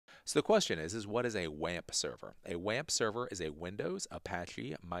So the question is what is a WAMP server? A WAMP server is a Windows,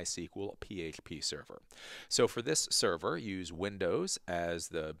 Apache, MySQL, PHP server. So for this server, use Windows as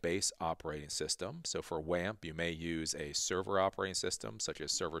the base operating system. So for WAMP, you may use a server operating system such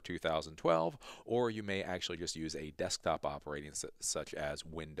as Server 2012, or you may actually just use a desktop operating such as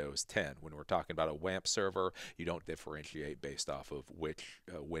Windows 10. When we're talking about a WAMP server, you don't differentiate based off of which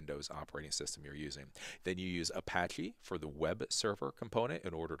Windows operating system you're using. Then you use Apache for the web server component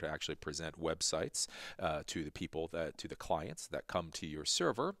in order to actually present websites to the people to the clients that come to your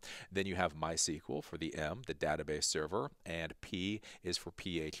server. Then you have MySQL for the M, the database server, and P is for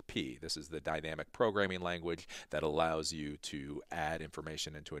PHP. This is the dynamic programming language that allows you to add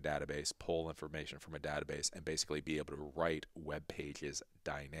information into a database, pull information from a database, and basically be able to write web pages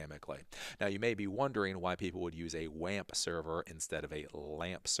dynamically. Now you may be wondering why people would use a WAMP server instead of a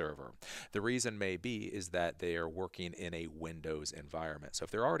LAMP server. The reason may be is that they are working in a Windows environment. So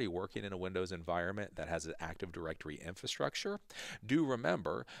if they're already working in a Windows environment that has an Active Directory infrastructure, do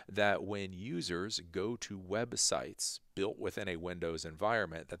remember that when users go to websites built within a Windows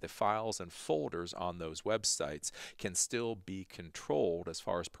environment, that the files and folders on those websites can still be controlled as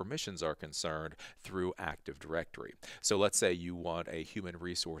far as permissions are concerned through Active Directory. So let's say you want a human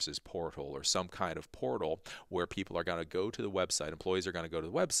resources portal or some kind of portal where people are going to go to the website, employees are going to go to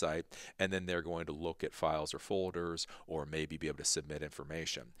the website, and then they're going to look at files or folders or maybe be able to submit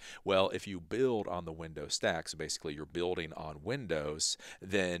information. Well, if you build on the Windows stack, so basically you're building on Windows,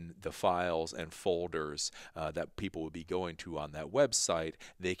 then the files and folders that people would be going to on that website,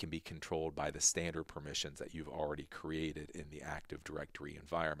 they can be controlled by the standard permissions that you've already created in the Active Directory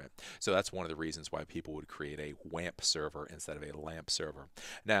environment. So that's one of the reasons why people would create a WAMP server instead of a LAMP server.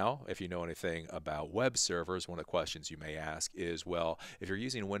 Now, if you know anything about web servers, one of the questions you may ask is, well, if you're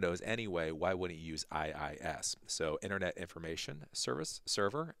using Windows anyway, why wouldn't you use IIS? So Internet Information Service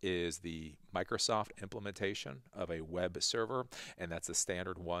Server is the Microsoft implementation of a web server, and that's a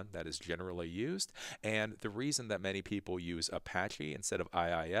standard one that is generally used. And the reason that many people use Apache instead of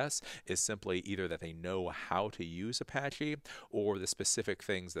IIS is simply either that they know how to use Apache or the specific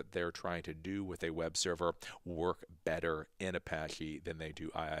things that they're trying to do with a web server work better in Apache than they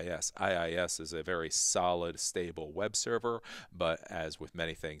do IIS. IIS is a very solid, stable web server, but as with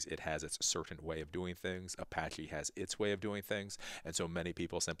many things, it has its certain way of doing things. Apache has its way of doing things, and so many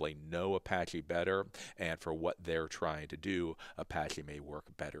people simply know Apache better, and for what they're trying to do, Apache may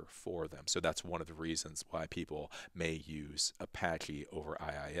work better for them. So that's one of the reasons why people may use Apache over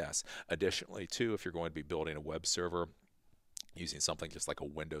IIS. Additionally, too, if you're going to be building a web server using something just like a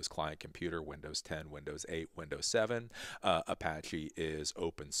Windows client computer, Windows 10, Windows 8, Windows 7, Apache is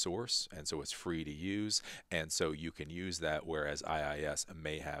open source, and so it's free to use, and so you can use that, whereas IIS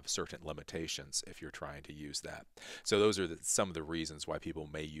may have certain limitations if you're trying to use that. So those are some of the reasons why people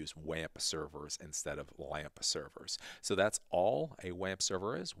may use WAMP servers instead of LAMP servers. So that's all a WAMP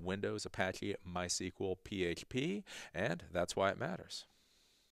server is: Windows, Apache, MySQL, PHP, and that's why it matters.